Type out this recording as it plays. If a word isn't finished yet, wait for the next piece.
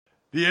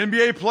The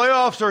NBA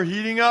playoffs are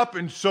heating up,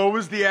 and so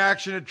is the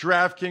action at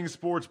DraftKings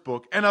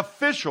Sportsbook, an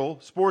official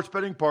sports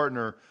betting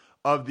partner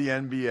of the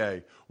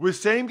NBA. With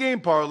same-game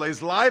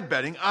parlays, live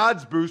betting,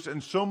 odds boosts,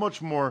 and so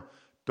much more,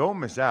 don't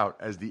miss out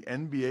as the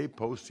NBA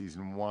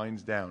postseason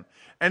winds down.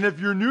 And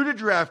if you're new to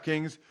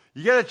DraftKings,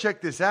 you got to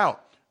check this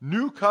out.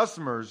 New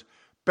customers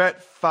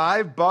bet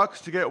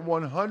 $5 to get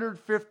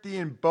 $150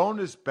 in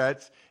bonus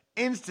bets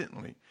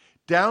instantly.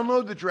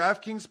 Download the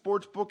DraftKings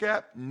Sportsbook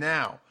app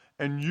now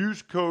and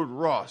use code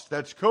Ross.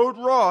 That's code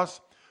Ross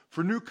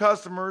for new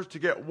customers to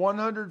get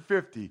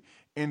 $150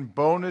 in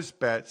bonus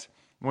bets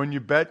when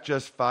you bet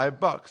just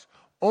 $5.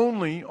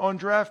 Only on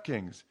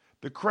DraftKings.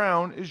 The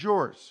crown is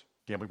yours.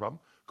 Gambling problem?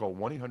 Call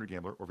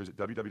 1-800-GAMBLER or visit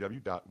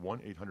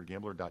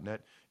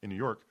www.1800gambler.net. In New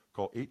York,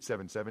 call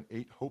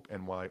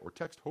 877-8-HOPE-NY or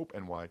text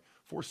HOPE-NY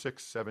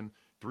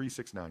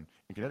 467-369.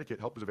 In Connecticut,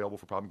 help is available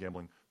for problem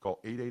gambling. Call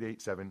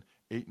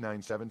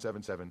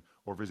 888-7-897-7777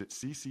 or visit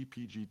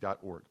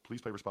ccpg.org. Please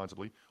play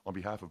responsibly on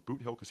behalf of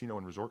Boot Hill Casino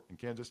and Resort in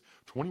Kansas.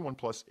 21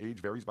 plus, age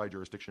varies by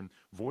jurisdiction.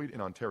 Void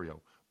in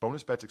Ontario.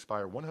 Bonus bets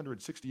expire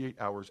 168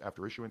 hours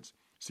after issuance.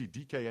 See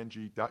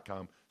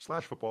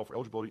dkng.com/football for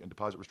eligibility and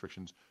deposit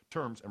restrictions,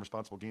 terms, and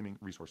responsible gaming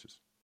resources.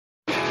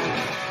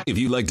 If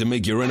you'd like to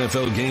make your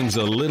NFL games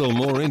a little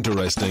more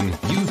interesting,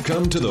 you've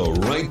come to the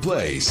right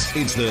place.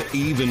 It's the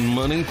Even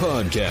Money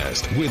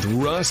Podcast with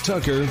Ross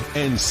Tucker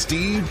and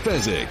Steve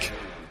Fezzik.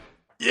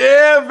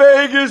 Yeah,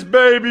 Vegas,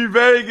 baby,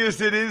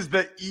 Vegas. It is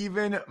the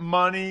Even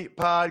Money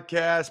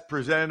Podcast,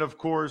 presented, of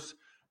course,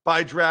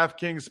 by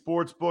DraftKings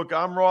Sportsbook.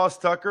 I'm Ross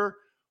Tucker,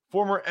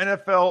 former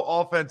NFL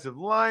offensive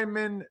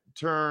lineman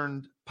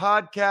turned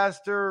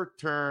podcaster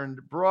turned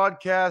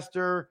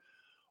broadcaster,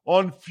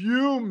 on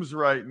fumes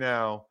right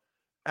now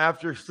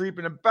after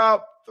sleeping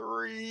about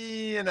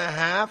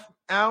 3.5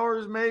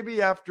 hours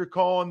maybe after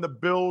calling the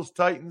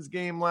Bills-Titans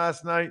game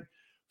last night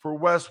for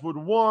Westwood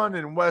One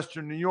in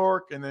Western New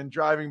York, and then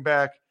driving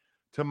back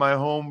to my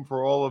home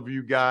for all of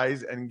you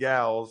guys and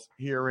gals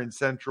here in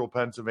central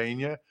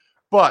Pennsylvania.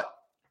 But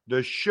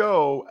the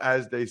show,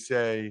 as they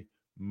say,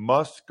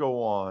 must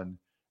go on.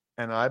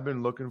 And I've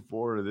been looking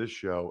forward to this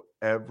show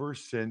ever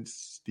since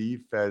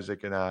Steve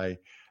Fezzik and I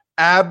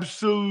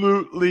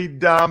absolutely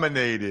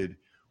dominated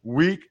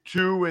week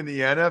 2 in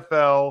the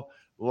NFL,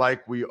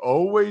 like we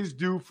always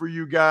do for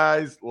you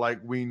guys,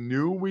 like we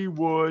knew we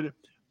would.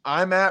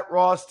 I'm at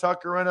Ross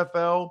Tucker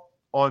NFL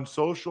on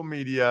social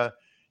media.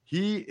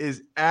 He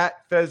is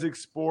at Fezzik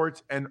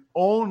Sports and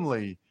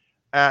only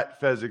at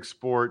Fezzik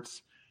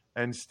Sports.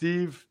 And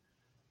Steve,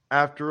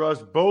 after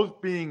us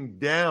both being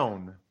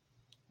down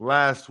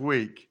last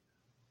week,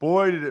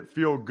 boy, did it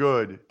feel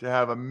good to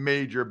have a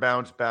major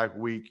bounce back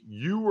week.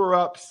 You were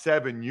up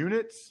 7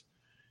 units.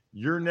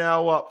 You're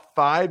now up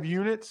 5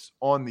 units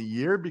on the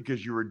year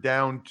because you were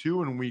down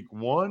 2 in week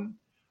 1.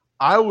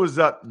 I was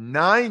up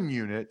 9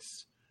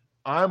 units.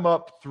 I'm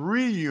up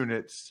 3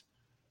 units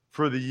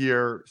for the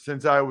year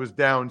since I was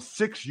down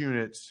 6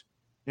 units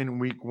in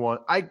week 1.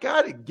 I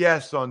got to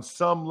guess on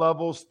some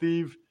level,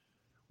 Steve,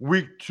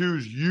 week 2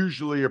 is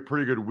usually a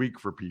pretty good week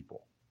for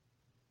people.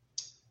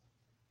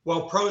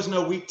 Well, pros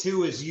know week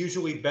 2 is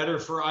usually better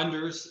for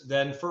unders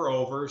than for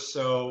overs.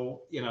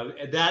 So,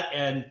 that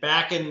and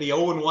back in the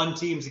 0-1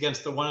 teams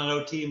against the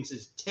 1-0 teams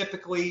is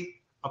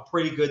typically a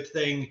pretty good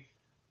thing.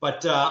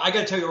 But I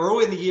got to tell you,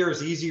 early in the year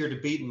is easier to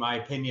beat, in my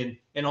opinion,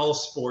 in all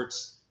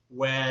sports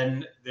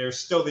when there's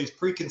still these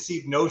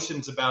preconceived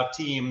notions about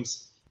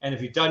teams. And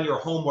if you've done your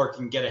homework, you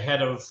can get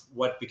ahead of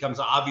what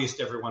becomes obvious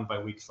to everyone by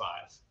week 5.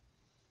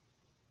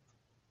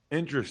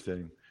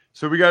 Interesting.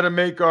 So we got to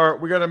make our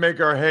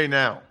hay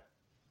now.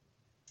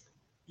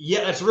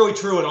 Yeah, that's really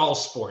true in all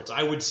sports.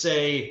 I would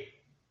say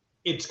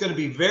it's going to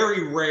be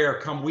very rare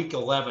come week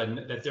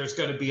 11 that there's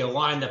going to be a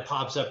line that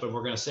pops up and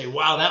we're going to say,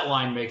 wow, that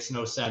line makes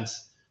no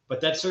sense. But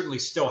that certainly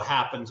still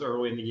happens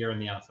early in the year in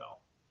the NFL.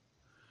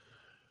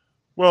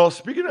 Well,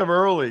 speaking of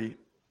early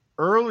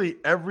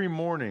every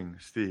morning,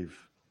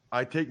 Steve,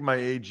 I take my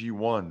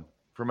AG1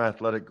 from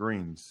Athletic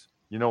Greens.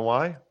 You know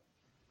why?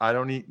 I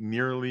don't eat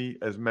nearly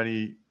as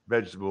many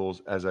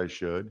vegetables as I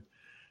should.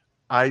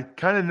 I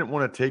kind of didn't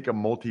want to take a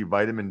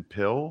multivitamin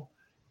pill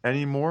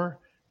anymore,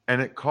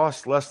 and it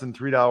costs less than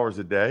 $3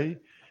 a day.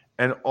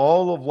 And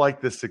all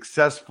of the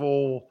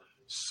successful,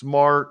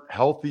 smart,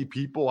 healthy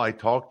people I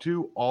talk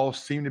to all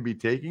seem to be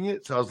taking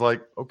it. So I was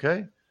like,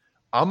 okay,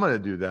 I'm going to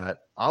do that.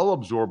 I'll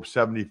absorb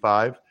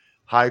 75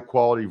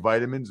 high-quality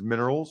vitamins,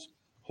 minerals,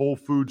 whole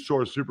food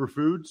source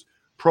superfoods,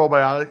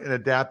 probiotic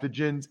and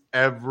adaptogens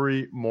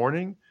every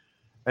morning.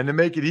 And to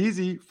make it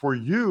easy for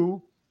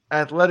you,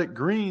 Athletic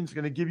Greens is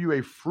going to give you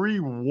a free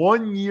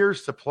 1-year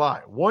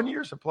supply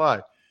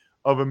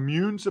of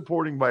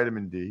immune-supporting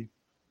vitamin D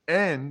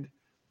and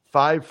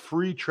 5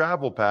 free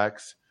travel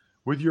packs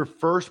with your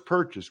first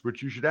purchase,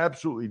 which you should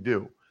absolutely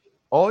do.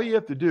 All you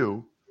have to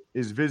do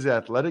is visit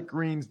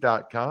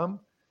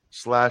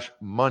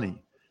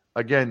athleticgreens.com/money.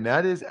 Again,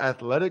 that is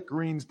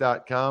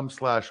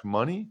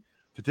athleticgreens.com/money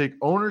to take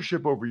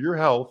ownership over your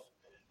health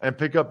and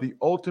pick up the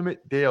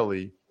ultimate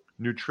daily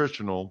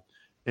nutritional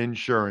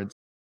insurance.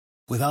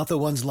 Without the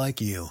ones like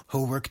you,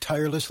 who work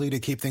tirelessly to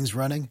keep things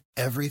running,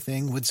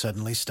 everything would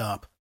suddenly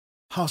stop.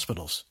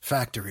 Hospitals,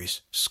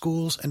 factories,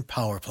 schools, and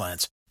power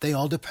plants, they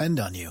all depend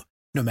on you.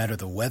 No matter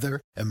the weather,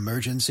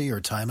 emergency,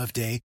 or time of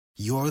day,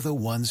 you're the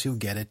ones who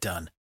get it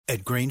done.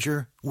 At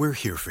Grainger, we're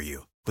here for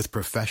you with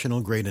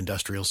professional-grade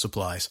industrial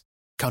supplies.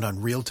 Count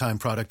on real-time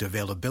product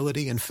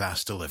availability and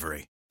fast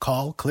delivery.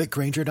 Call,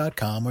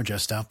 clickgrainger.com, or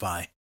just stop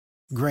by.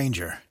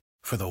 Grainger,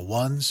 for the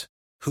ones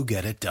who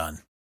get it done.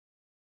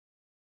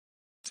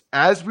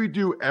 As we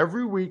do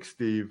every week,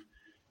 Steve,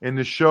 in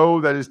the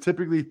show that is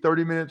typically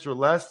 30 minutes or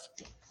less,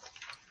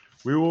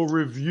 we will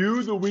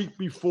review the week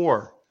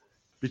before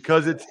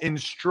because it's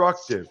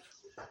instructive.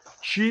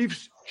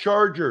 Chiefs,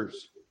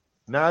 Chargers.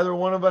 Neither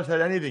one of us had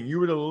anything. You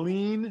would have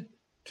leaned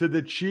to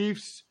the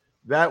Chiefs.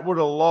 That would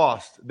have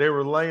lost. They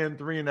were laying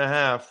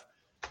 3.5,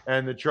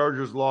 and the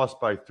Chargers lost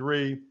by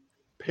 3.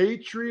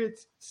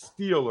 Patriots,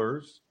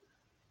 Steelers.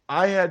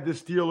 I had the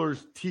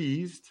Steelers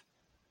teased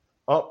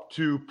up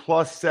to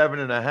plus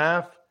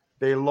 7.5.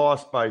 They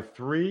lost by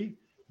 3.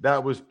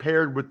 That was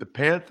paired with the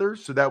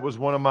Panthers, so that was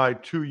one of my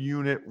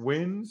 2-unit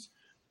wins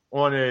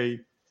on a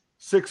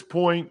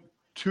 6-point,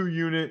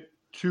 2-unit,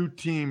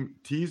 2-team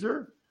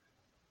teaser.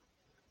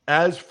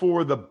 As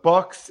for the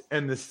Bucks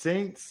and the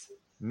Saints,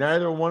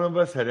 neither one of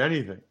us had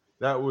anything.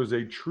 That was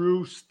a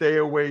true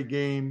stay-away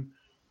game.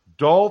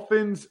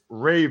 Dolphins,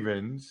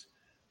 Ravens.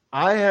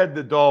 I had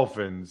the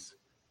Dolphins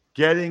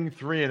getting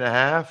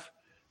 3.5.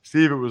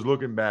 Steve, it was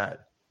looking bad.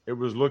 It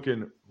was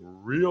looking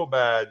real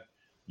bad.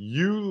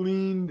 You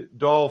leaned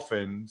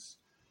Dolphins.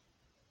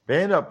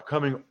 They end up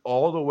coming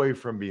all the way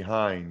from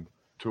behind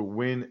to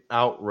win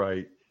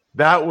outright.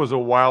 That was a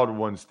wild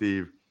one,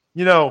 Steve.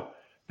 You know,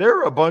 there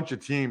are a bunch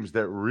of teams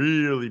that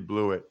really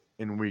blew it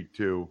in week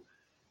 2.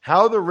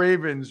 How the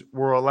Ravens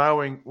were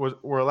allowing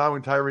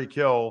Tyreek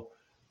Hill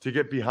to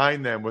get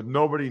behind them with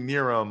nobody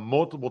near him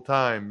multiple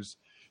times.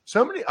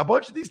 A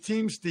bunch of these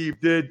teams, Steve,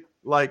 did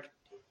like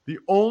the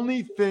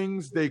only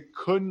things they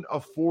couldn't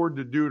afford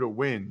to do to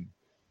win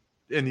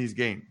in these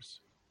games.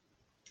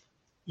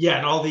 Yeah,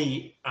 and all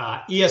the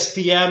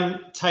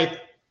ESPN type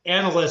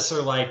analysts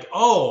are like,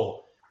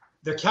 oh,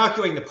 they're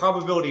calculating the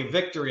probability of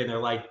victory, and they're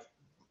like,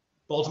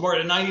 Baltimore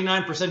had a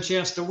 99%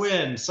 chance to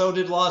win. So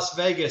did Las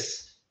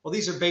Vegas. Well,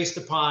 these are based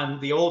upon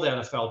the old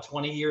NFL,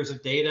 20 years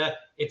of data.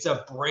 It's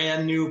a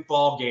brand new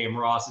ball game,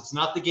 Ross. It's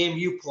not the game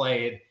you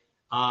played.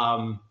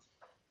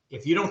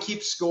 If you don't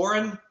keep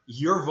scoring,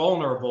 you're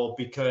vulnerable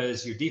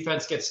because your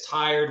defense gets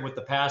tired with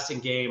the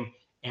passing game,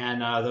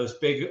 and those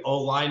big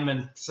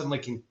O-linemen suddenly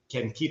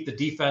can keep the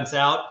defense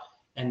out,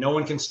 and no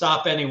one can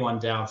stop anyone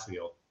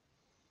downfield.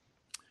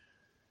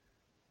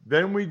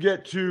 Then we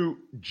get to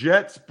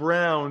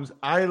Jets-Browns.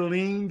 I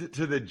leaned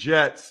to the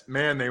Jets.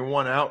 Man, they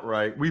won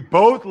outright. We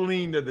both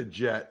leaned to the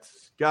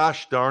Jets.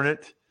 Gosh darn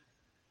it.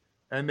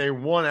 And they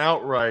won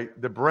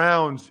outright. The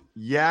Browns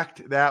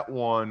yacked that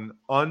one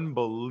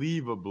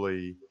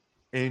unbelievably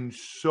in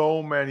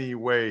so many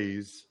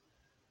ways,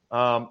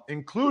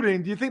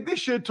 including, do you think they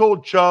should have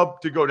told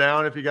Chubb to go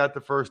down if he got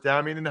the first down?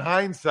 I mean, in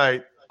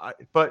hindsight,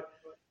 but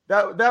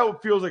that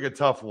feels like a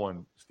tough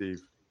one,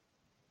 Steve.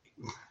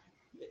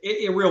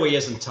 It really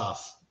isn't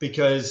tough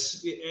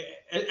because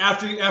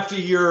after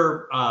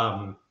you're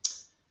up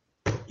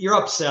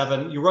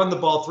 7, you run the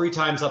ball 3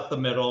 times up the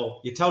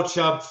middle, you tell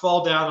Chubb,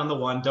 fall down on the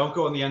 1, don't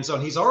go in the end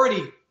zone. He's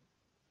already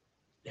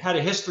had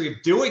a history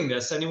of doing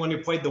this. Anyone who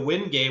played the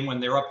win game when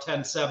they were up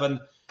 10-7,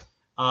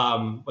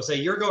 was a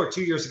year ago or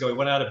 2 years ago, he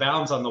went out of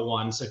bounds on the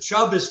 1. So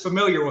Chubb is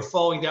familiar with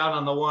falling down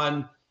on the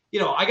 1.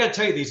 You know, I got to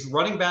tell you, these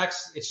running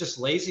backs, it's just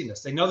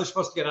laziness. They know they're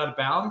supposed to get out of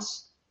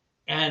bounds.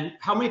 And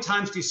how many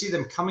times do you see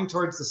them coming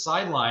towards the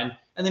sideline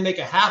and they make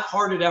a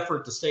half-hearted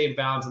effort to stay in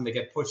bounds and they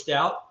get pushed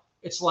out?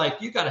 It's like,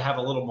 you got to have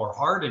a little more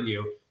heart in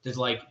you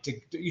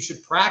you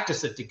should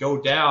practice it to go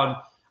down.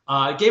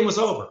 Game was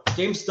over.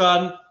 Game's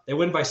done. They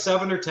win by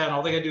 7 or 10.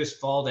 All they got to do is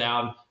fall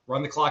down,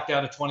 run the clock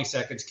down to 20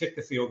 seconds, kick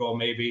the field goal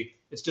maybe.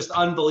 It's just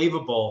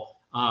unbelievable.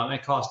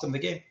 It cost them the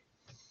game.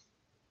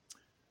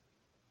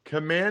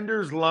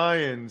 Commanders,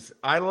 Lions.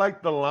 I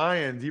like the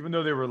Lions, even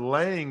though they were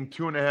laying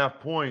 2.5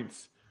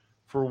 points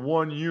for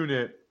 1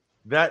 unit.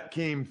 That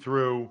came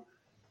through.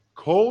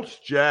 Colts,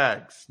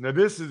 Jags. Now,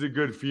 this is a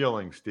good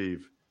feeling,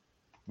 Steve.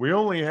 We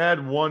only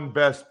had one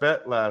best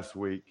bet last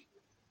week,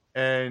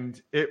 and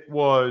it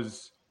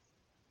was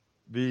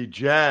the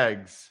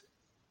Jags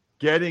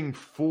getting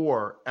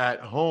 4 at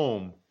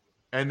home,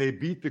 and they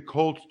beat the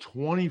Colts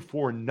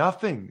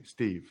 24-0,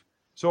 Steve.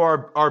 So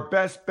our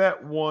best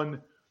bet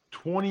won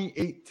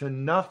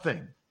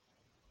 28-0.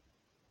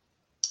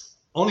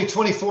 Only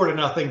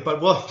 24-0,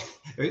 but well,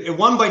 it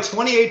won by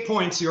 28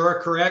 points. You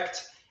are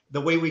correct. The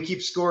way we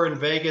keep score in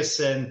Vegas,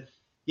 and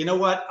you know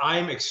what?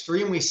 I'm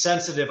extremely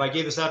sensitive. I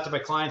gave this out to my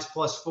clients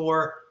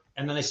 +4,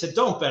 and then they said,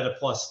 don't bet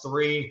at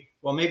 +3.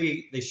 Well,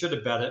 maybe they should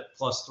have bet it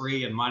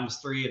 +3 and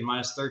 -3 and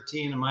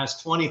 -13 and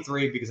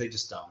 -23 because they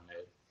just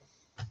dominated.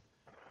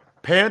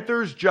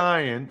 Panthers,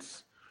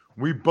 Giants.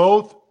 We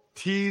both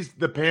teased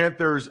the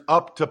Panthers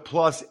up to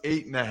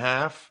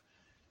 +8.5.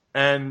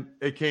 and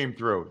it came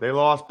through. They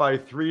lost by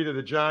 3 to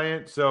the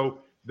Giants. So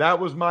that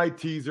was my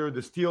teaser,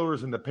 the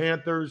Steelers and the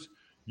Panthers.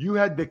 You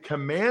had the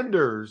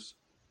Commanders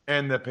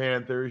and the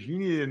Panthers. You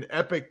needed an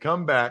epic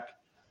comeback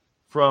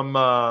from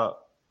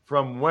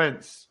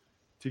Wentz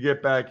to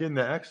get back in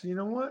there. Actually, you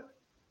know what?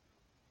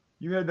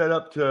 You had that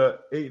up to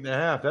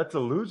 8.5. That's a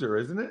loser,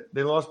 isn't it?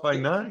 They lost by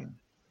 9.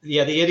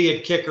 Yeah, the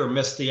idiot kicker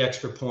missed the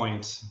extra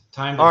point.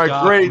 Time to all right,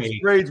 dock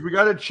grades. We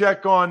got to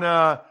check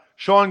on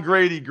Sean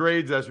Grady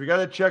grades us. We got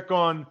to check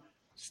on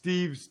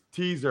Steve's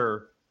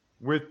teaser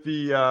with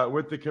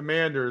the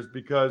Commanders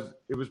because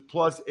it was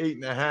plus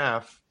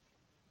 8.5,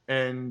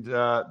 and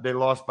they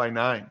lost by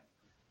 9.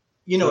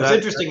 You know, so it's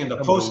interesting in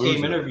the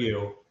post-game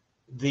interview.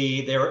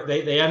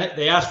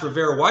 They asked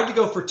Rivera, "Why'd you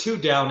go for 2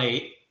 down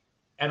 8?"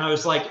 And I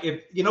was like,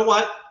 you know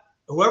what?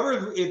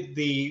 Whoever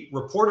the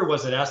reporter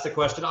was that asked the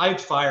question,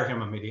 I'd fire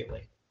him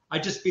immediately.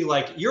 I'd just be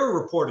like, "You're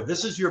a reporter.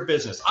 This is your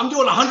business. I'm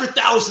doing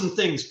 100,000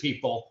 things,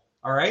 people.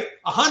 All right,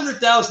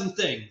 100,000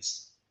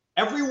 things.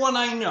 Everyone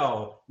I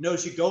know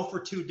knows you go for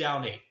 2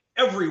 down 8.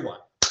 Everyone.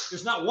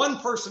 There's not one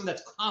person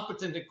that's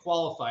competent and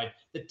qualified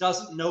that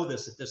doesn't know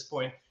this at this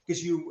point.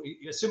 Because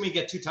assuming you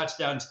get 2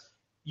 touchdowns,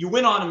 you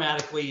win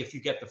automatically if you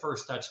get the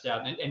first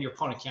touchdown, and your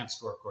opponent can't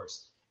score, of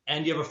course.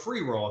 And you have a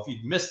free roll. If you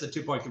miss the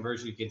 2-point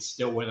conversion, you can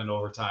still win in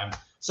overtime.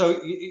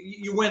 So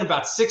you win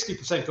about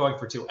 60% going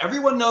for 2.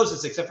 Everyone knows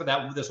this except for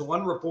that. There's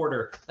one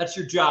reporter. That's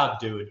your job,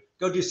 dude.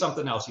 Go do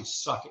something else. You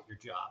suck at your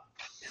job.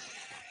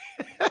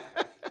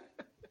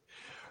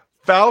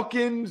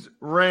 Falcons,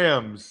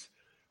 Rams.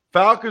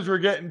 Falcons were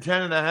getting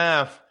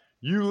 10.5.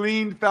 You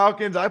leaned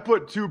Falcons. I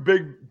put 2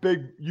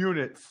 big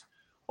units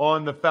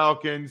on the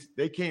Falcons.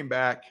 They came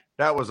back.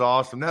 That was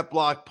awesome. That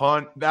block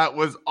punt, that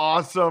was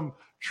awesome.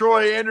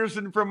 Troy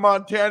Anderson from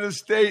Montana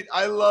State.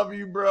 I love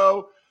you,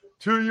 bro.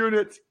 2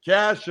 units,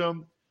 cash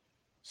them.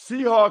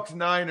 Seahawks,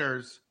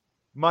 Niners.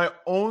 My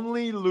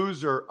only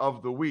loser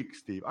of the week,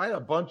 Steve. I had a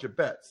bunch of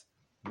bets.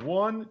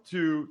 1,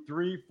 2,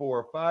 3,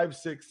 4, 5,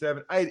 6,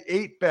 7. I had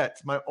 8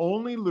 bets. My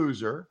only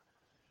loser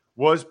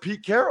was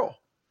Pete Carroll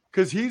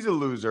because he's a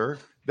loser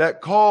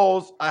that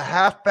calls a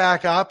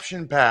halfback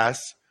option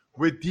pass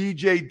with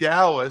DJ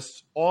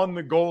Dallas on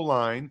the goal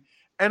line.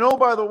 And, oh,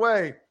 by the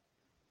way,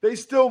 they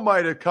still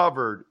might have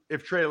covered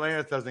if Trey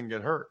Lance doesn't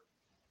get hurt.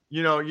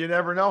 You know, you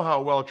never know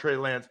how well Trey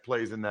Lance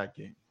plays in that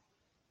game.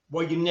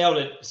 Well, you nailed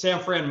it. San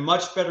Fran,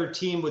 much better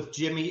team with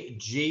Jimmy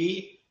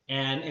G.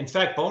 And, in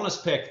fact, bonus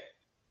pick,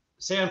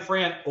 San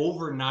Fran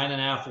over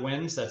 9.5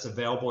 wins. That's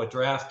available at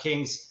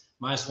DraftKings,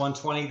 minus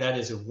 120. That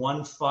is a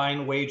one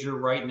fine wager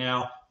right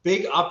now.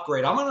 Big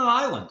upgrade. I'm on an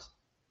island.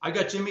 I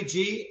got Jimmy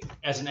G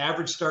as an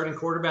average starting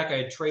quarterback. I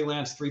had Trey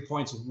Lance 3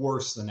 points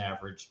worse than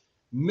average.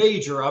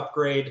 Major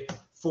upgrade.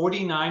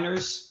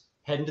 49ers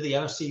heading to the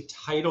NFC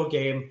title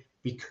game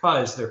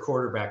because their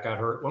quarterback got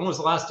hurt. When was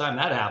the last time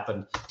that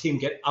happened? Team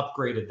get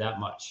upgraded that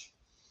much.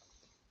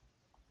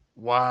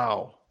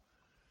 Wow.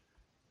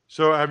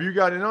 So have you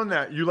got in on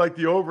that? You like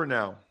the over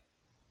now?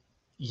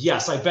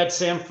 Yes, I bet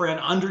San Fran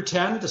under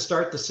 10 to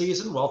start the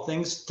season. Well,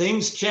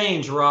 things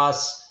change,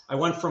 Ross. I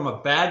went from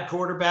a bad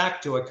quarterback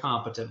to a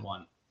competent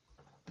one.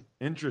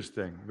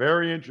 Interesting.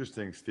 Very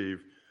interesting,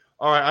 Steve.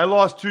 All right, I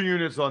lost 2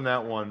 units on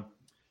that one.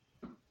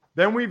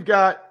 Then we've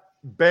got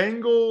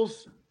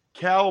Bengals,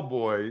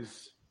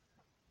 Cowboys,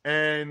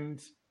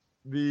 and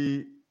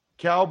the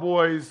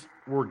Cowboys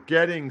were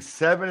getting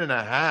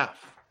 7.5.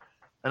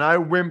 And I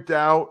wimped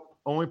out,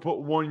 only put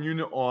 1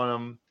 unit on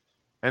them,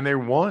 and they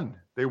won.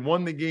 They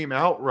won the game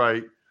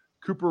outright.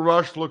 Cooper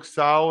Rush looks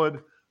solid.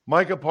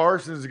 Micah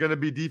Parsons is going to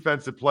be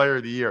Defensive Player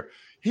of the Year.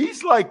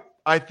 He's like,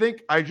 I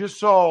think I just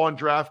saw on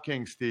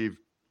DraftKings, Steve,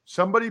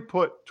 somebody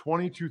put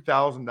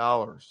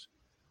 $22,000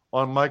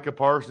 on Micah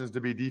Parsons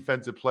to be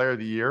Defensive Player of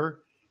the Year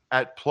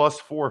at plus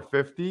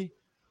 450.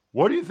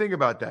 What do you think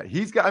about that?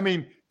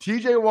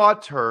 TJ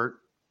Watt's hurt.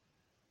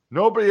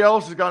 Nobody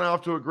else has gotten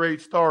off to a great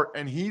start,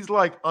 and he's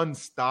like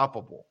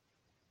unstoppable.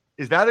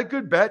 Is that a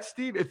good bet,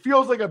 Steve? It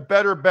feels like a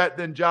better bet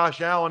than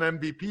Josh Allen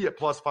MVP at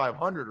plus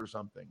 500 or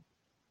something.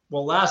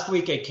 Well, last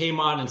week I came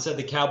on and said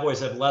the Cowboys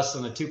had less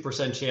than a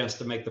 2% chance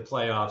to make the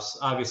playoffs.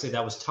 Obviously,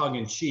 that was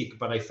tongue-in-cheek,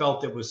 but I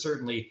felt it was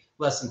certainly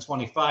less than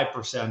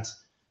 25%.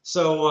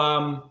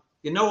 So,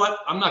 you know what?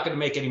 I'm not going to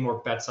make any more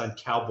bets on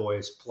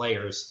Cowboys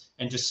players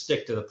and just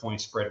stick to the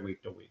point spread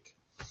week to week.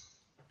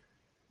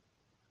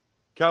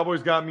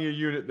 Cowboys got me a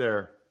unit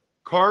there.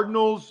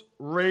 Cardinals,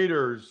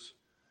 Raiders.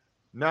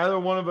 Neither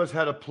one of us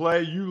had a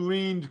play. You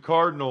leaned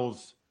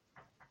Cardinals.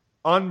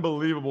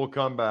 Unbelievable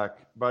comeback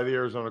by the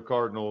Arizona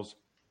Cardinals.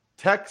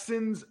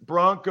 Texans,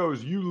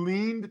 Broncos. You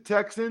leaned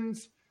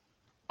Texans.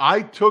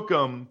 I took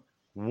them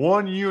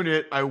 1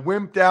 unit. I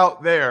wimped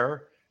out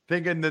there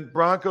thinking that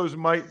Broncos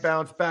might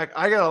bounce back.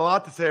 I got a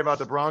lot to say about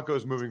the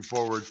Broncos moving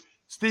forward.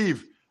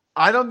 Steve,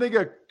 I don't think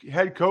a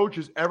head coach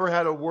has ever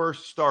had a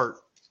worse start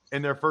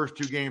in their first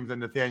 2 games than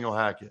Nathaniel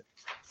Hackett.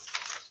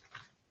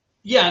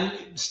 Yeah,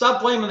 and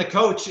stop blaming the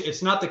coach.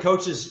 It's not the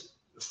coach's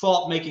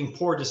fault making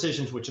poor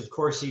decisions, which of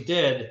course he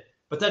did,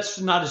 but that's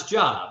not his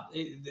job.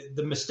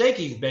 The mistake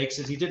he makes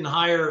is he didn't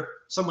hire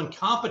someone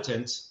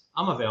competent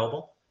I'm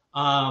available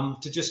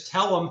to just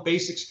tell them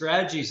basic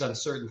strategies on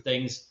certain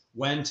things,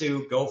 when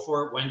to go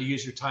for it, when to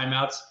use your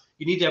timeouts.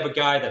 You need to have a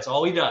guy that's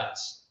all he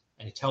does,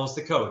 and he tells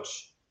the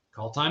coach,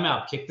 call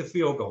timeout, kick the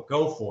field goal,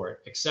 go for it,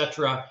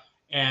 etc.,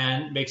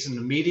 and makes an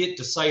immediate,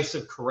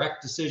 decisive,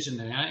 correct decision,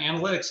 an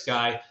analytics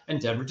guy,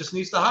 and Denver just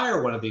needs to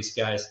hire one of these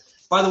guys.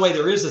 By the way,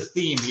 there is a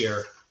theme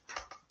here.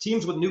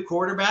 Teams with new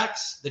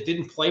quarterbacks that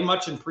didn't play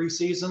much in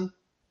preseason,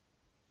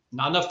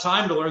 not enough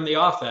time to learn the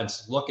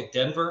offense. Look at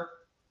Denver,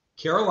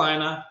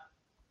 Carolina,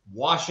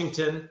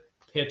 Washington,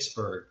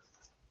 Pittsburgh.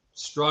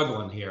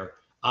 Struggling here.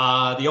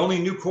 The only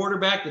new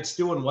quarterback that's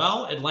doing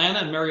well, Atlanta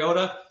and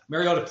Mariota.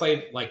 Mariota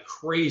played like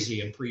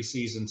crazy in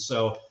preseason,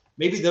 so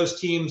maybe those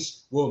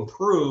teams will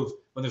improve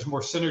when there's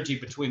more synergy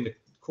between the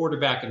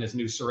quarterback and his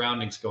new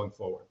surroundings going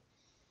forward.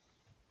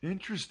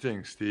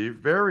 Interesting, Steve.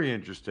 Very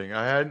interesting.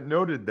 I hadn't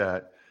noted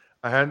that.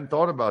 I hadn't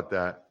thought about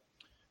that.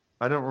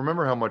 I don't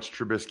remember how much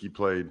Trubisky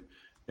played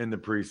in the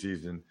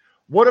preseason.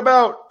 What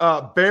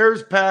about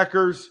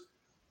Bears-Packers?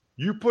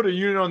 You put a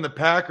unit on the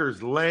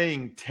Packers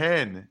laying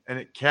 10, and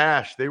it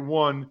cashed. They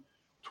won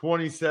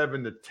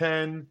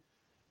 27-10.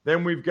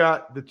 Then we've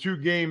got the two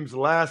games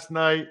last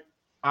night.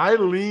 I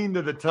leaned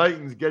to the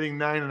Titans getting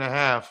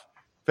 9.5.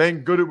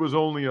 Thank good it was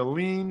only a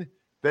lean.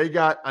 They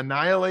got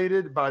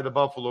annihilated by the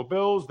Buffalo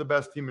Bills, the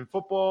best team in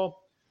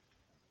football.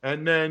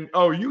 And then,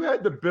 you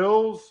had the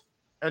Bills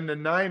and the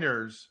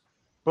Niners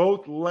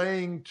both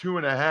laying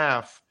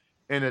 2.5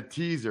 in a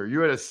teaser. You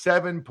had a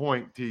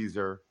 7-point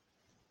teaser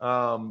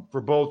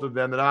for both of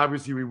them that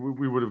obviously we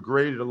would have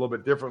graded a little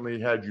bit differently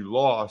had you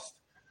lost.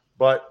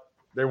 But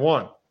they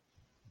won.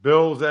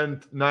 Bills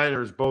and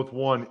Niners both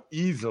won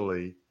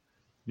easily.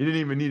 You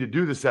didn't even need to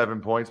do the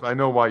 7 points, but I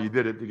know why you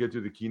did it, to get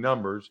to the key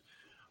numbers.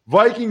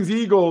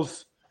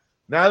 Vikings-Eagles,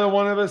 neither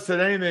one of us said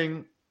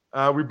anything.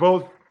 We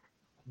both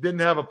didn't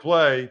have a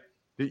play.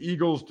 The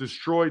Eagles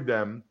destroyed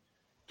them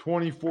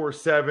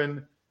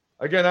 24-7.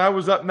 Again, I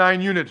was up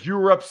 9 units. You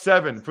were up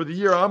 7. For the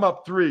year, I'm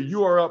up 3.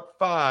 You are up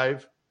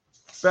 5.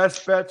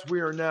 Best bets, we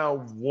are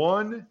now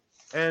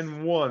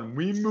 1-1.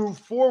 We move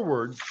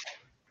forward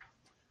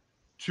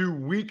to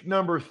week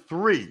number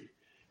 3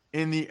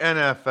 in the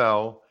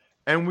NFL,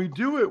 and we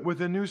do it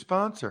with a new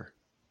sponsor.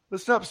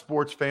 Listen up,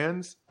 sports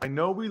fans. I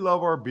know we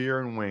love our beer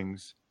and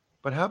wings,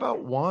 but how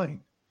about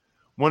wine?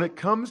 When it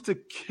comes to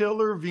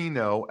killer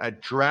vino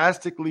at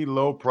drastically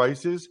low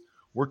prices,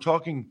 we're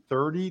talking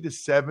 30 to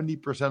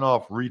 70%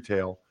 off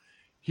retail.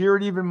 Here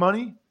at Even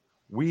Money,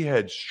 we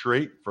head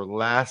straight for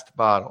last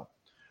bottle.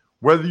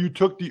 Whether you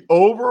took the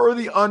over or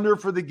the under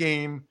for the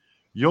game,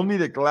 you'll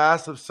need a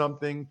glass of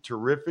something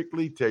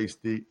terrifically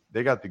tasty.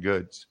 They got the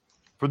goods.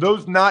 For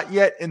those not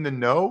yet in the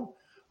know,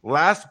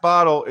 Last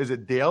Bottle is a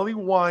daily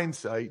wine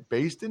site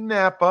based in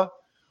Napa.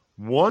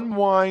 One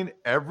wine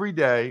every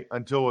day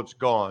until it's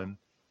gone,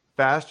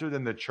 faster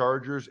than the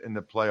Chargers in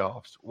the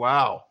playoffs.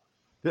 Wow.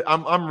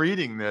 I'm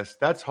reading this.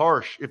 That's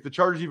harsh. If the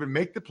Chargers even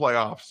make the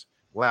playoffs,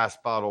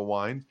 Last Bottle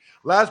wines.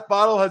 Last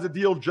Bottle has a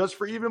deal just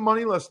for Even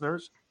Money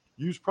listeners.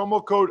 Use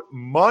promo code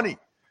MONEY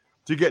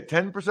to get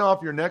 10%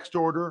 off your next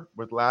order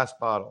with Last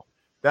Bottle.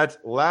 That's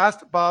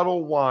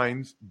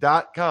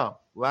lastbottlewines.com.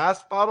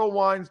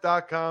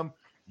 Lastbottlewines.com.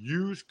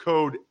 Use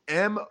code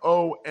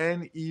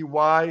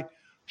MONEY.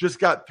 Just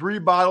got 3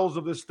 bottles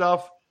of this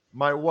stuff.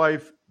 My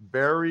wife,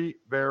 very,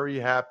 very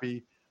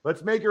happy.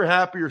 Let's make her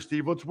happier,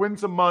 Steve. Let's win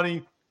some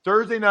money.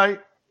 Thursday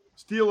night,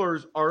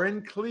 Steelers are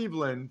in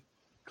Cleveland.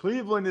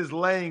 Cleveland is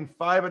laying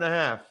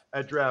 5.5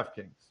 at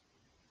DraftKings.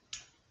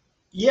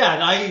 Yeah,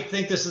 and I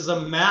think this is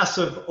a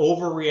massive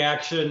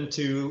overreaction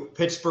to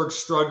Pittsburgh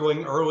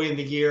struggling early in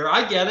the year.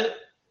 I get it.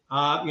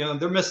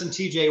 They're missing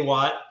TJ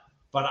Watt,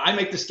 but I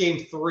make this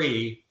game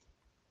 3.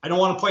 I don't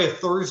want to play a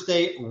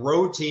Thursday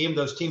road team.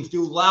 Those teams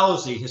do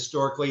lousy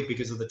historically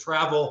because of the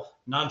travel,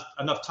 not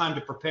enough time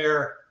to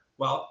prepare.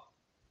 Well,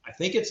 I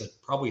think it's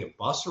probably a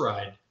bus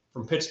ride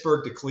from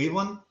Pittsburgh to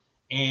Cleveland,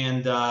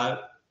 and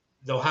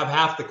they'll have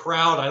half the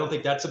crowd. I don't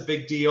think that's a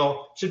big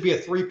deal. Should be a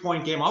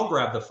 3-point game. I'll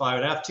grab the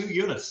 5.5, 2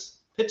 units.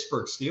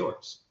 Pittsburgh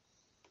Steelers.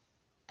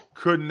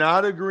 Could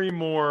not agree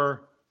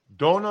more.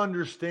 Don't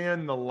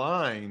understand the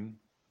line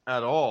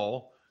at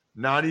all.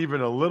 Not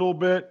even a little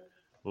bit.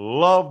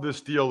 Love the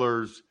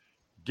Steelers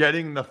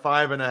getting the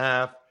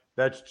 5.5.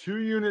 That's 2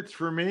 units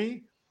for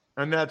me,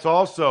 and that's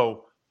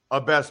also a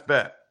best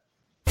bet.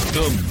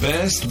 The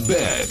best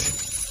bet.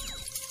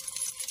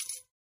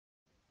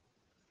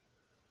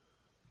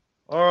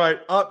 All right,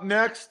 up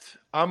next,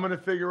 I'm going to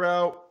figure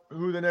out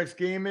who the next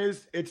game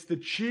is. It's the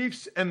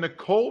Chiefs and the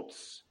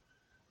Colts.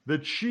 The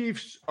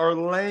Chiefs are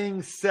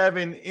laying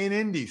 7 in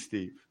Indy,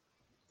 Steve.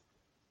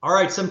 All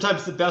right,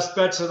 sometimes the best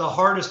bets are the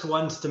hardest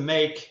ones to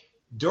make.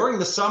 During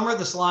the summer,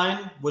 this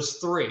line was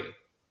 3.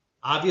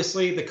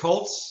 Obviously, the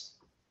Colts,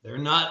 they're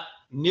not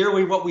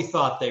nearly what we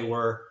thought they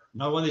were.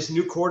 Another one of these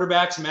new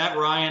quarterbacks, Matt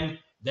Ryan,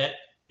 that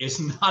is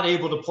not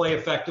able to play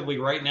effectively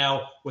right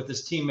now with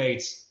his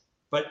teammates.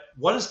 But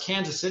what has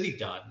Kansas City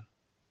done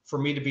for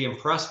me to be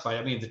impressed by?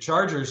 I mean, the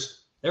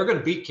Chargers, they're going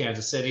to beat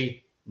Kansas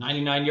City.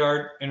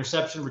 99-yard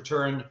interception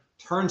return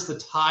turns the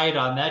tide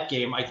on that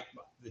game. I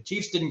The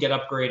Chiefs didn't get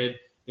upgraded.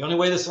 The only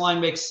way this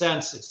line makes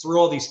sense, it's through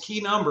all these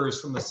key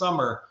numbers from the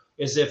summer,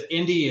 is if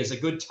Indy is a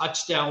good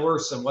touchdown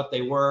worse than what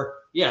they were.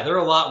 Yeah, they're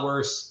a lot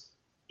worse.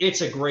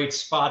 It's a great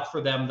spot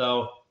for them,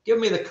 though. Give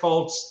me the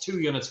Colts, 2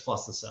 units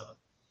plus the 7.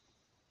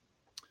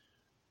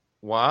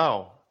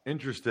 Wow,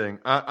 interesting.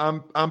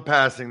 I'm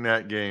passing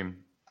that game.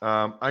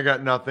 I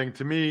got nothing.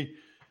 To me,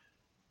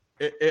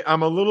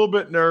 I'm a little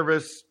bit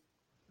nervous.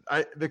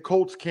 The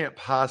Colts can't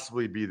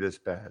possibly be this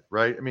bad,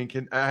 right? I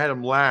mean, I had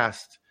them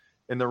last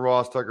in the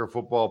Ross Tucker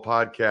Football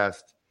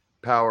Podcast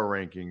power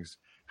rankings.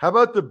 How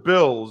about the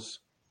Bills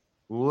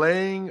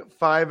laying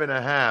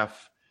 5.5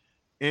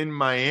 in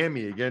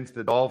Miami against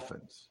the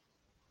Dolphins?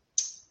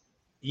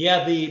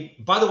 Yeah,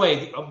 by the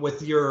way,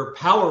 with your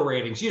power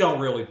ratings, you don't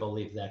really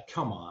believe that.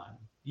 Come on.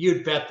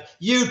 You'd bet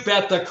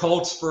the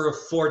Colts for a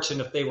fortune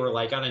if they were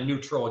like on a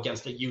neutral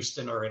against a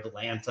Houston or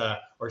Atlanta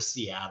or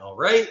Seattle,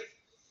 right?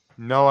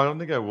 No, I don't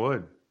think I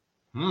would.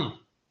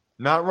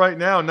 Not right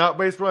now. Not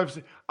based on what I've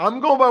seen. I'm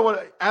going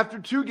by after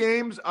 2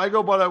 games, I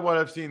go by what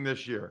I've seen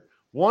this year.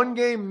 1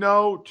 game,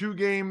 no. 2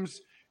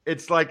 games,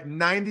 it's like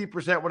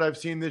 90% what I've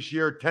seen this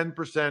year,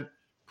 10%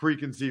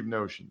 preconceived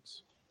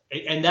notions.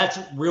 And that's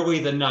really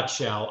the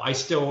nutshell. I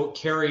still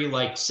carry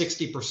like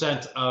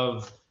 60%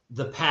 of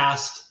the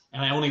past,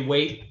 and I only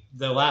weight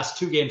the last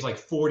 2 games like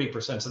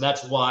 40%. So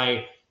that's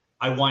why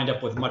I wind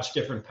up with much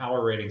different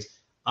power ratings.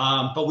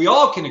 But we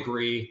all can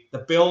agree the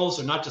Bills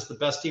are not just the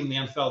best team in the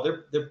NFL.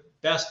 They're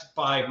best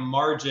by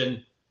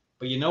margin.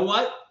 But you know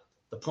what?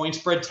 The point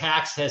spread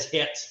tax has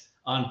hit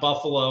on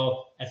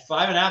Buffalo at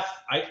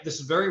 5.5. This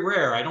is very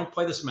rare. I don't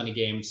play this many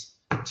games.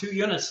 2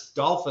 units,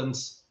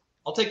 Dolphins.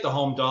 I'll take the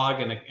home dog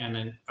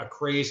and a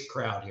crazed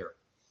crowd here.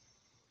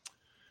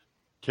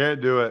 Can't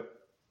do it.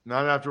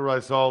 Not after what I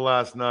saw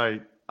last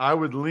night. I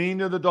would lean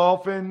to the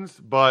Dolphins,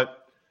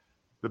 but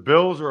the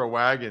Bills are a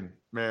wagon,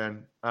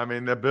 man. I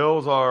mean, the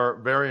Bills are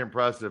very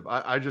impressive.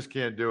 I just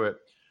can't do it.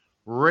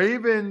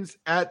 Ravens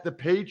at the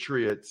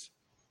Patriots.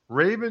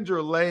 Ravens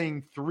are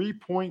laying 3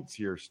 points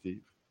here,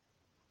 Steve.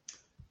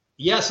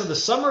 Yeah, so the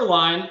summer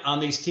line on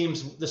these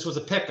teams, this was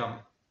a pick-em.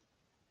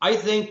 I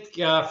think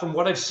from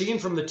what I've seen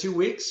from the 2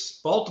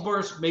 weeks,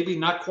 Baltimore's maybe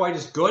not quite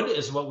as good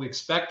as what we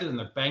expected, and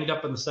they're banged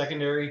up in the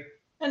secondary,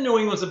 and New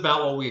England's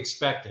about what we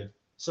expected.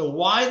 So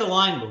why the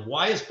line move?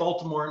 Why is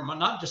Baltimore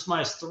not just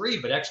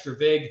 -3, but extra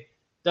big?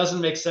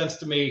 Doesn't make sense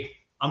to me.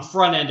 I'm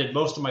front-ended.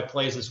 Most of my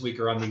plays this week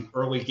are on the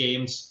early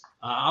games.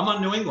 I'm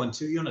on New England,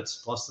 2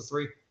 units plus the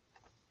 3.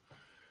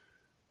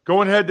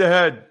 Going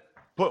head-to-head,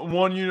 putting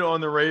 1 unit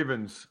on the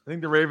Ravens. I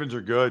think the Ravens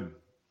are good.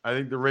 I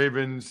think the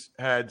Ravens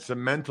had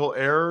some mental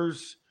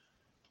errors,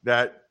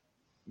 that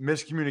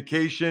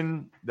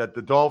miscommunication that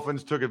the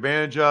Dolphins took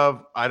advantage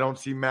of. I don't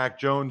see Mac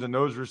Jones and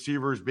those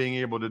receivers being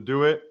able to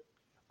do it.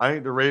 I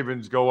think the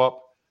Ravens go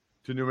up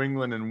to New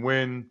England and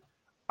win.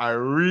 I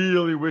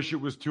really wish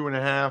it was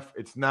 2.5.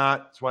 It's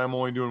not. That's why I'm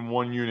only doing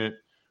 1 unit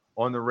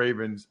on the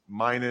Ravens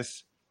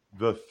minus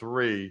the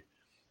 3.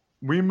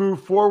 We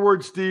move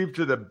forward, Steve,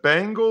 to the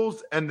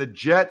Bengals and the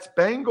Jets.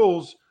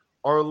 Bengals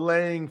are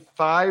laying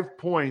 5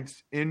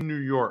 points in New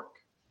York.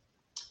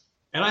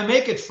 And I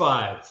make it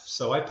 5,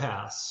 so I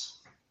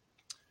pass.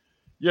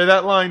 Yeah,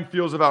 that line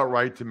feels about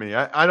right to me.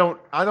 I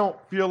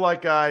don't feel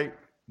like I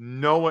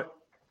know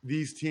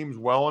these teams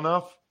well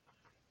enough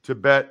to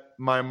bet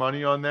my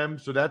money on them.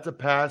 So that's a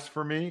pass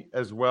for me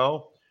as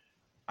well.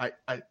 I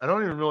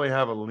don't even really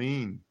have a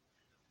lean.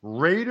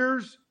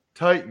 Raiders,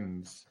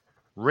 Titans.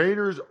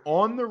 Raiders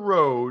on the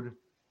road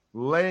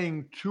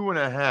laying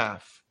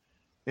 2.5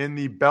 in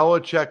the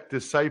Belichick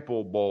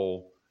Disciple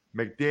Bowl.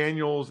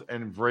 McDaniels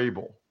and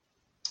Vrabel.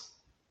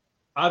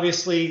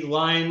 Obviously,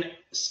 line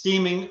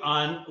steaming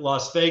on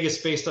Las Vegas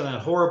based on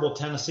that horrible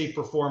Tennessee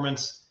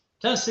performance.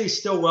 Tennessee's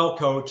still well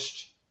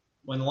coached.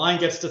 When the line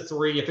gets to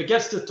 3, if it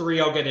gets to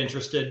 3, I'll get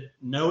interested.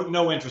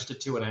 No interest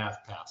at 2.5,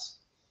 pass.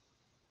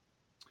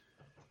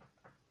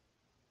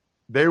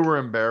 They were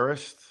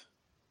embarrassed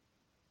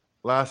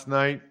last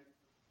night.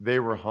 They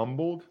were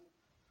humbled.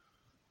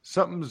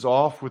 Something's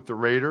off with the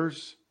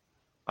Raiders.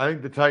 I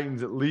think the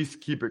Titans at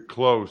least keep it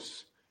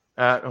close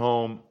at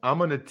home. I'm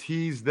going to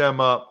tease them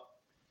up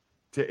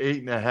to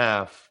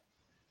 8.5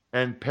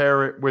 and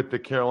pair it with the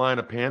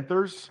Carolina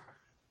Panthers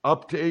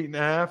up to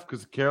 8.5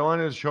 because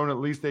Carolina has shown at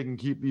least they can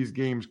keep these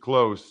games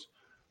close.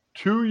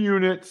 2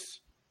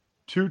 units,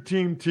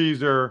 2-team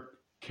teaser,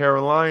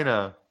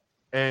 Carolina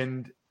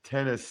and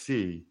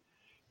Tennessee.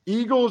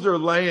 Eagles are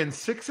laying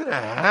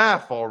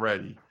 6.5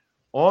 already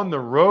on the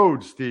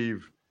road,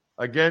 Steve,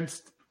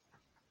 against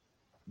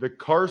the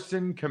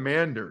Carson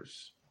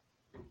Commanders.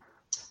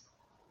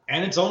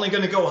 And it's only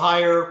going to go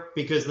higher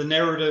because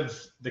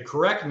the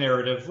correct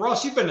narrative,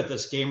 Ross, you've been at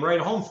this game,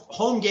 right?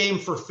 Home game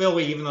for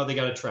Philly, even though they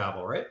got to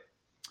travel, right?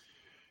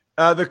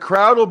 The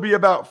crowd will be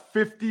about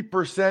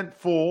 50%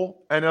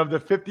 full. And of the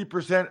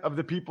 50% of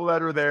the people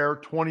that are there,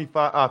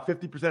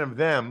 50% of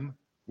them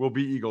will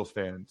be Eagles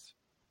fans.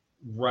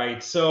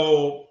 Right.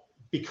 So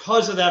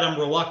because of that, I'm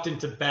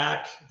reluctant to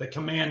back the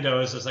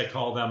Commandos, as I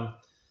call them.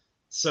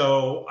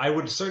 So I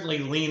would certainly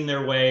lean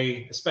their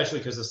way, especially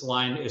because this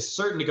line is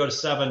certain to go to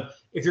 7.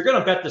 If you're going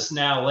to bet this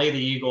now, lay the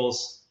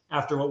Eagles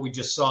after what we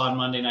just saw on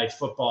Monday Night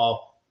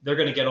Football. They're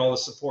going to get all the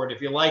support.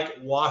 If you like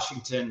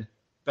Washington,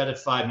 bet at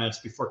 5 minutes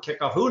before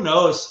kickoff. Who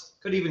knows?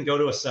 Could even go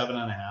to a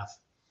 7.5.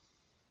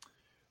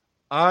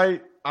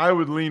 I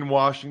would lean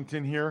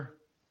Washington here.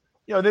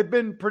 You know, they've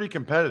been pretty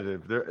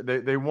competitive.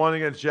 They won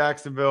against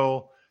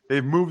Jacksonville.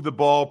 They've moved the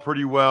ball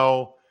pretty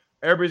well.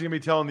 Everybody's going to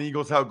be telling the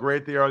Eagles how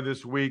great they are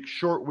this week.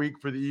 Short week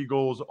for the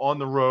Eagles on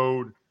the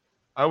road.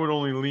 I would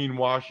only lean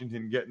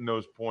Washington getting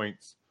those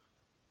points.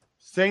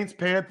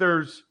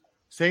 Saints-Panthers.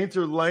 Saints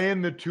are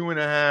laying the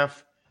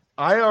 2.5.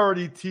 I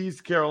already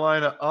teased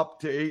Carolina up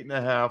to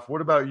 8.5.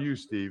 What about you,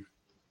 Steve?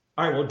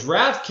 All right, well,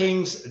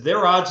 DraftKings,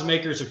 their odds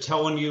makers are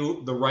telling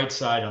you the right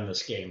side on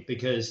this game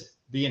because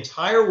the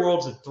entire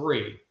world's at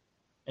 3,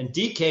 and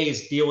DK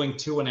is dealing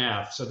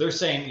 2.5. So they're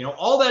saying, you know,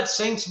 all that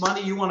Saints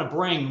money you want to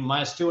bring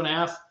minus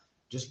 2.5,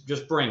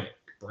 just bring it.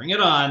 Bring it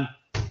on.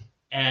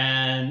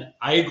 And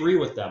I agree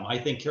with them. I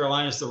think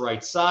Carolina's the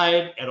right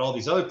side. At all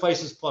these other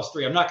places,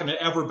 +3. I'm not going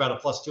to ever bet a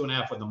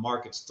 +2.5 when the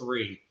market's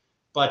 3.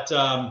 But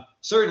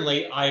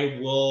certainly I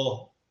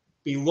will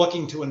be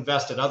looking to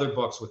invest at other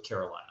books with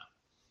Carolina.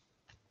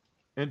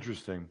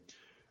 Interesting.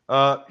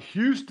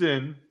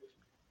 Houston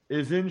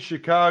is in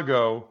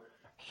Chicago.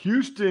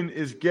 Houston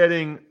is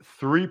getting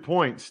 3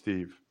 points,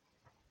 Steve.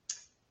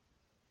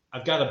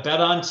 I've got a bet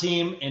on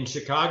team in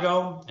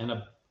Chicago and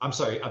a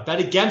bet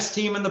against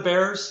team in the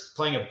Bears,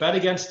 playing a bet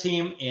against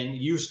team in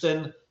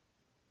Houston.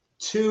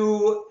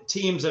 2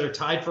 teams that are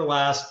tied for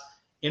last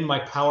in my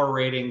power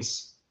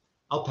ratings.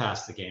 I'll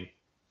pass the game.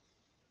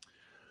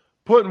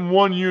 Putting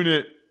 1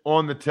 unit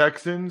on the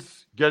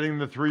Texans, getting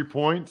the 3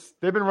 points.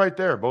 They've been right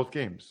there, both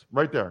games,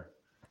 right there.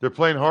 They're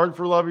playing hard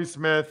for Lovie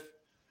Smith.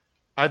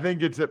 I think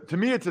to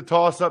me, it's a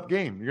toss-up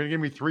game. You're going to give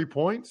me 3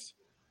 points?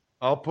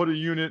 I'll put a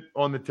unit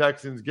on the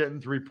Texans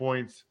getting 3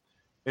 points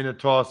in a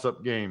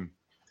toss-up game.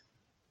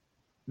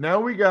 Now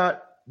we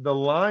got the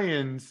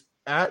Lions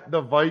at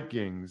the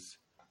Vikings.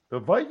 The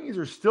Vikings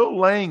are still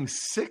laying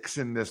 6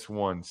 in this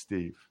one,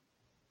 Steve.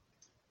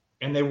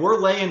 And they were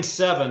laying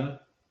 7.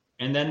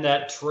 And then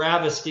that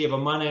travesty of a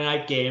Monday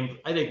night game,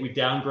 I think we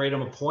downgrade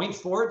them a point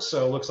for it.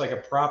 So it looks like a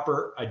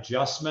proper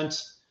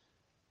adjustment.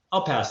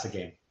 I'll pass the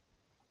game.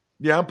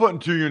 Yeah, I'm putting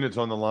 2 units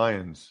on the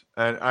Lions.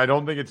 And I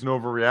don't think it's an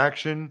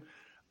overreaction.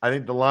 I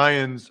think the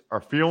Lions are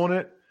feeling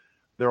it.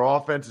 Their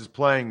offense is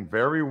playing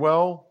very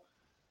well.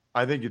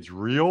 I think it's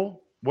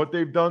real what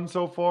they've done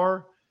so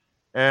far.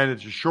 And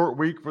it's a short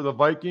week for the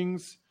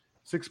Vikings.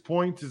 6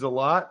 points is a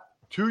lot.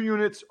 2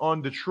 units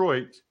on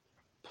Detroit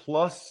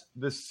plus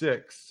the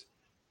 6.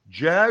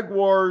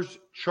 Jaguars,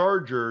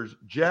 Chargers.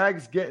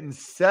 Jags getting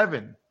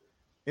 7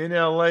 in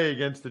LA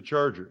against the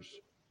Chargers.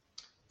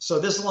 So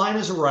this line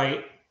is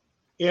right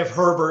if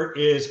Herbert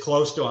is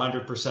close to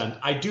 100%.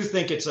 I do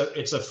think it's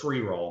a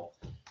free roll.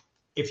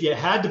 If you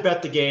had to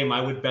bet the game,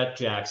 I would bet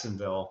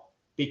Jacksonville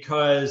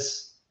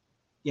because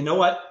you know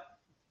what?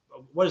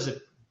 What is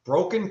it?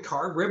 Broken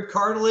rib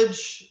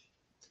cartilage?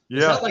 Yeah.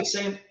 It's not like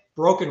saying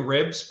broken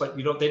ribs, but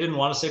they didn't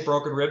want to say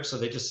broken ribs, so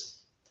they just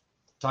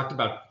talked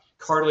about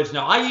cartilage.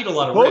 Now, I eat a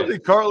lot of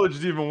ribs. Cartilage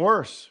is even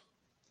worse.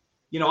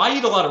 I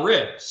eat a lot of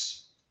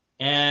ribs,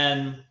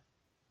 and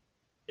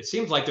it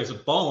seems like there's a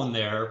bone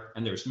there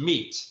and there's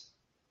meat.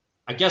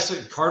 I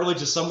guess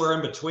cartilage is somewhere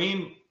in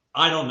between.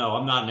 I don't know.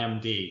 I'm not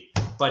an MD,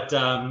 but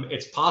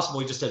it's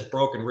possible he just has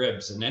broken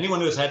ribs. And anyone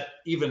who has had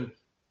even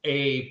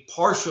a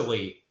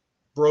partially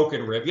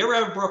broken rib. You ever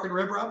have a broken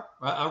rib, Ross?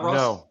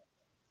 No.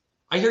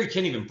 I hear you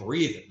can't even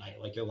breathe at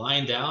night. Like you're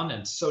lying down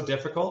and it's so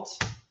difficult.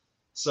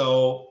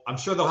 So I'm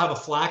sure they'll have a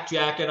flak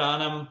jacket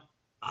on him.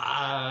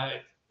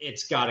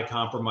 It's got to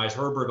compromise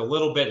Herbert a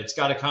little bit. It's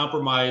got to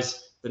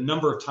compromise the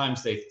number of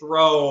times they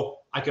throw.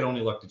 I could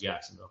only look to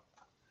Jacksonville.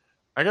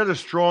 I got a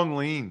strong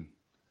lean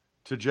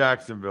to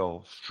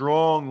Jacksonville.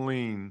 Strong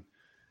lean.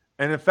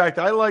 And in fact,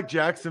 I like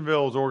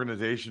Jacksonville's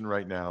organization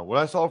right now. What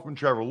I saw from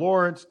Trevor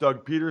Lawrence,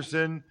 Doug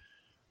Peterson,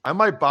 I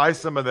might buy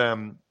some of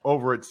them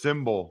over at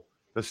Symbol,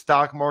 the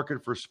stock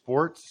market for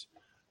sports.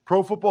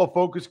 Pro Football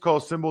Focus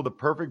calls Symbol the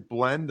perfect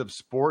blend of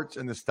sports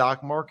and the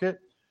stock market.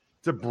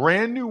 It's a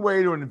brand new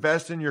way to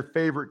invest in your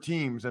favorite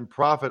teams and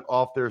profit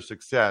off their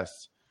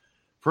success.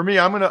 For me,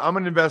 I'm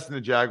gonna invest in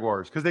the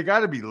Jaguars because they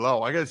got to be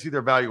low. I got to see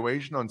their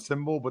valuation on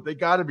Symbol, but they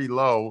got to be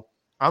low.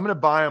 I'm gonna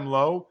buy them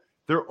low.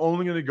 They're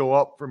only gonna go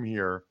up from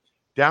here.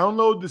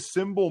 Download the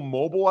Symbol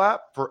mobile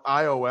app for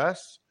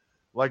iOS,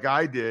 like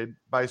I did,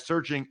 by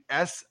searching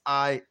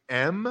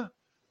SIMBULL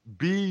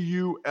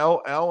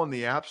in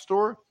the App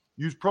Store.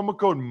 Use promo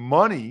code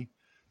MONEY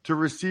to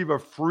receive a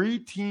free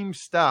team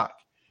stock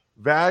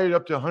valued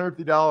up to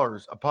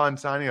 $150 upon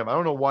signing up. I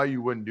don't know why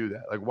you wouldn't do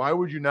that. Like, why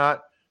would you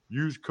not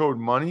use code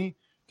MONEY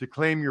to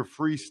claim your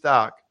free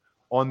stock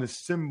on the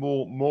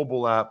Symbol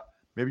mobile app?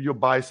 Maybe you'll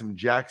buy some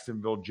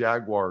Jacksonville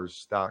Jaguars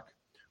stock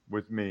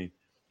with me.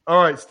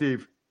 All right,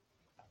 Steve.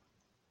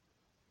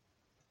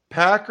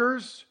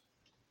 Packers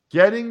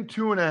getting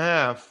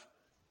 2.5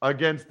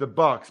 against the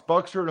Bucs.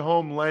 Bucs are at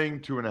home laying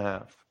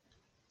 2.5.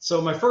 So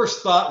my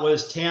first thought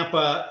was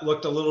Tampa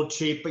looked a little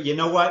cheap, but you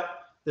know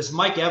what? This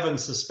Mike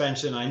Evans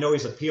suspension, I know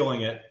he's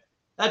appealing it.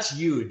 That's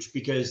huge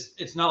because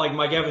it's not like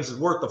Mike Evans is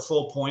worth the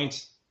full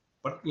point.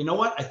 But you know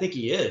what? I think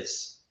he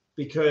is,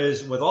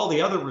 because with all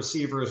the other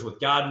receivers,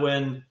 with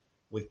Godwin,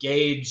 with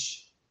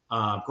Gage,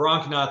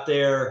 Gronk not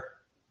there,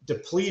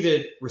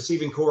 depleted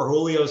receiving core,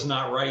 Julio's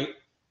not right.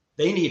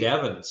 They need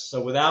Evans.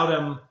 So without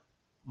him,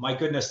 my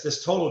goodness,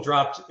 this total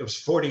dropped. It was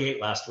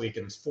 48 last week,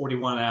 and it's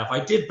 41.5. I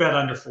did bet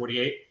under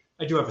 48.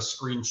 I do have a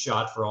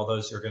screenshot for all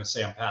those who are going to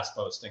say I'm past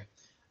posting.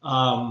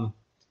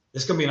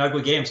 This is going to be an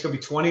ugly game. It's going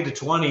to be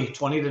 20-20,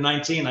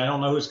 20-19. I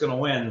don't know who's going to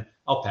win.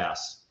 I'll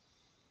pass.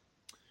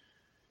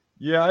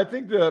 Yeah, I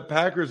think the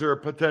Packers are a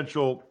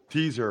potential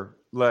teaser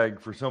leg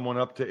for someone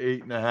up to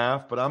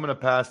 8.5, but I'm going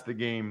to pass the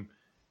game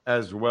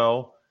as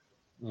well.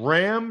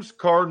 Rams,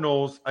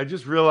 Cardinals. I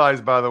just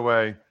realized, by the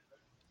way,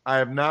 I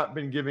have not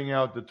been giving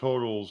out the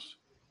totals.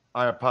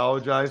 I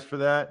apologize for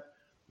that.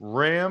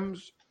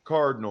 Rams,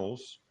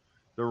 Cardinals.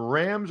 The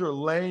Rams are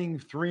laying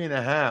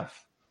 3.5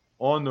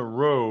 on the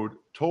road.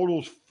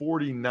 Totals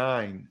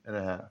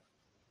 49.5.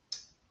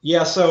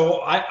 Yeah,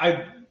 so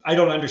I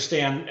don't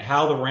understand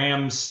how the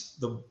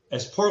Rams,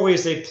 as poorly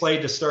as they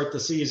played to start the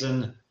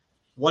season,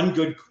 one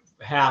good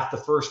half, the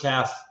first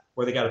half,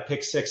 where they got a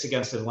pick six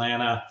against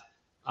Atlanta.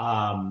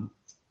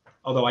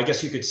 Although I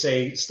guess you could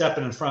say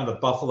stepping in front of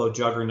the Buffalo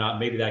juggernaut,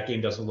 maybe that game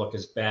doesn't look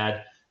as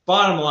bad.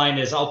 Bottom line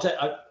is,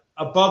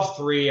 above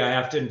 3, I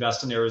have to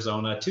invest in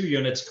Arizona. 2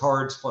 units,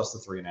 Cards plus the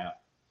 3.5.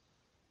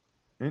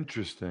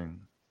 Interesting.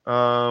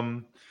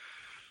 I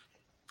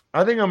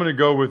think I'm going to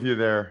go with you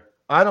there.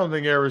 I don't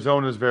think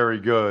Arizona is very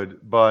good,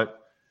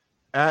 but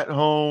at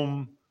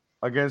home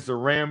against a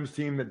Rams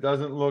team that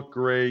doesn't look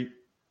great,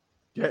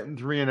 getting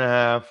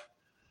 3.5.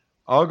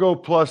 I'll go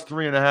plus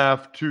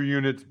 3.5, 2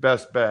 units,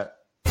 best bet.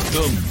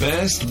 The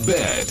best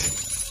bet.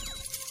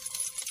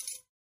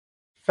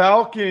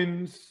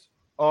 Falcons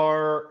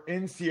are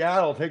in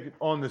Seattle, take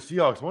on the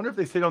Seahawks. I wonder if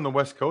they stayed on the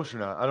West Coast or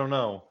not. I don't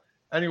know.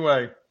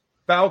 Anyway,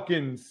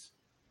 Falcons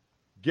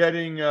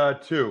getting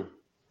 2.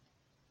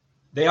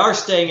 They are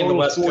staying in the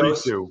West 42.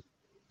 Coast.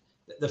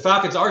 The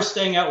Falcons are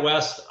staying out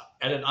west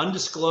at an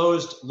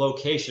undisclosed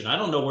location. I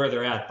don't know where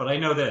they're at, but I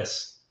know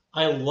this.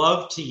 I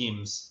love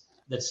teams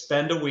that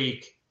spend a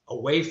week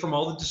away from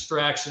all the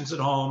distractions at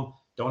home,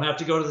 don't have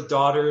to go to the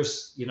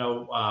daughter's,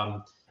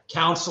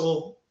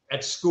 council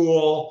at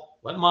school.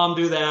 Let mom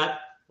do that.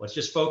 Let's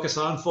just focus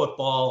on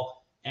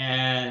football.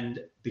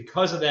 And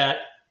because of that,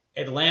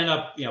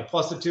 Atlanta,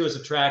 plus the 2 is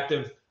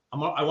attractive.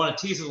 I want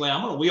to tease Atlanta.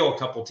 I'm going to wheel a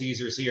couple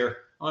teasers here.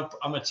 I'm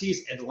going to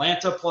tease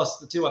Atlanta plus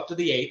the 2 up to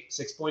the 8,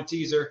 6-point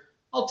teaser.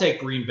 I'll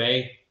take Green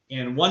Bay.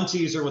 And 1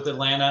 teaser with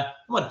Atlanta.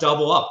 I'm going to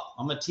double up.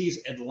 I'm going to tease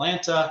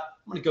Atlanta.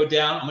 I'm going to go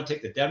down. I'm going to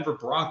take the Denver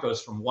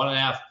Broncos from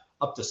 1.5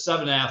 up to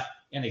 7.5.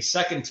 And a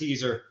second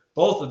teaser,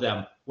 both of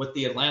them with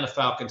the Atlanta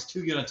Falcons,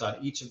 2 units on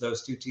each of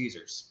those 2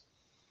 teasers.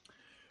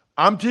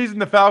 I'm teasing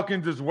the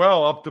Falcons as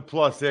well up to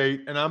plus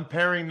 8, and I'm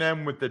pairing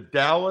them with the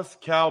Dallas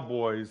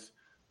Cowboys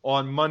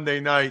on Monday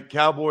night.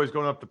 Cowboys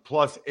going up to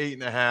plus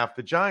 8.5.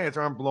 The Giants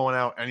aren't blowing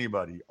out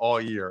anybody all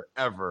year,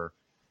 ever.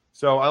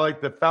 So I like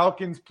the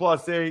Falcons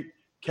plus 8,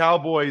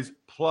 Cowboys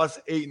plus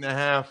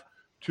 8.5,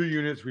 2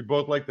 units. We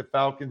both like the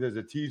Falcons as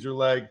a teaser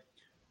leg.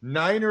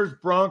 Niners,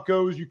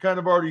 Broncos, you kind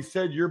of already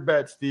said your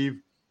bet,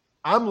 Steve.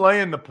 I'm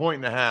laying the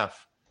 1.5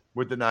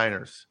 with the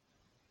Niners.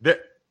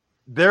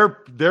 They're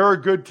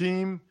a good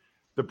team.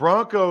 The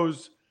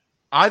Broncos,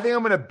 I think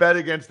I'm going to bet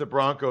against the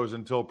Broncos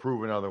until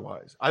proven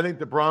otherwise. I think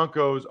the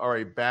Broncos are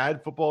a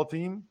bad football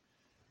team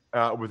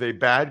with a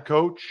bad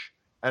coach,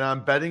 and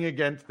I'm betting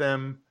against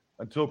them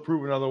until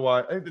proven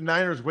otherwise. I think the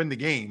Niners win the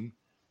game.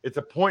 It's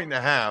a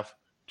 1.5,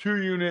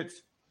 2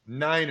 units,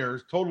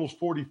 Niners. Total's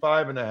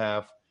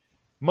 45.5.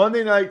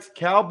 Monday night's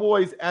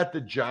Cowboys at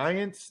the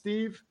Giants,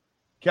 Steve.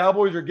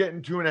 Cowboys are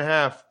getting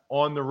 2.5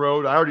 on the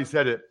road. I already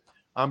said it.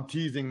 I'm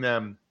teasing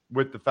them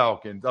with the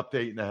Falcons up to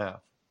 8.5.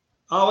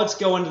 Oh, let's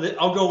go into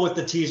I'll go with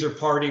the teaser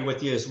party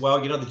with you as well.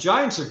 The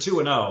Giants are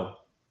 2-0.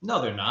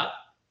 No, they're not.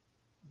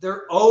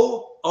 They're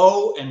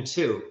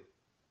 0-2.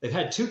 They've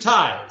had 2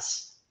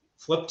 ties.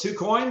 Flip 2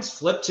 coins,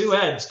 flip 2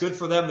 heads. Good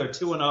for them. They're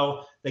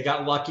 2-0. They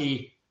got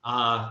lucky.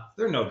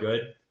 They're no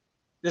good.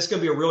 This is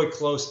going to be a really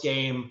close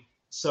game.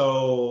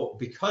 So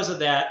because of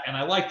that, and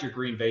I liked your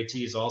Green Bay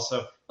tease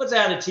also, let's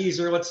add a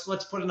teaser.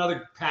 Let's put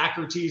another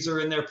Packer teaser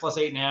in there plus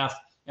 8.5,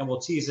 and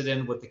we'll tease it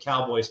in with the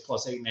Cowboys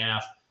plus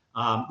 8.5.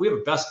 We have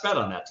a best bet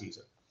on that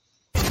teaser.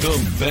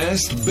 The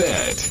best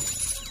bet.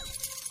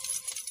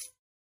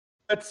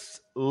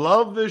 Let's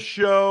love the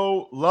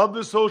show. Love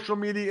the social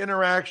media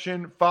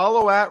interaction.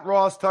 Follow at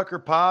Ross Tucker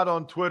Pod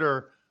on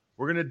Twitter.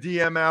 We're going to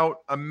DM out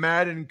a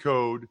Madden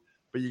code,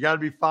 but you got to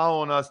be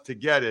following us to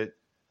get it.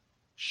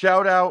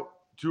 Shout out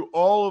to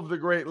all of the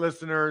great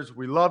listeners.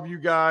 We love you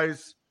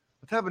guys.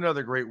 Let's have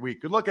another great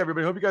week. Good luck,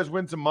 everybody. Hope you guys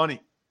win some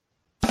money.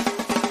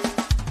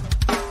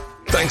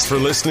 Thanks for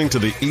listening to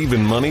the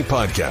Even Money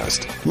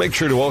Podcast. Make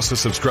sure to also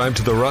subscribe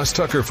to the Ross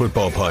Tucker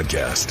Football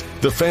Podcast,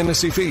 The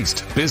Fantasy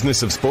Feast,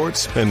 Business of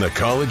Sports, and The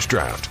College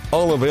Draft.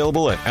 All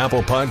available at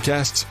Apple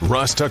Podcasts,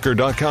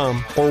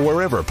 rosstucker.com, or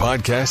wherever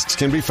podcasts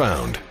can be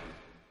found.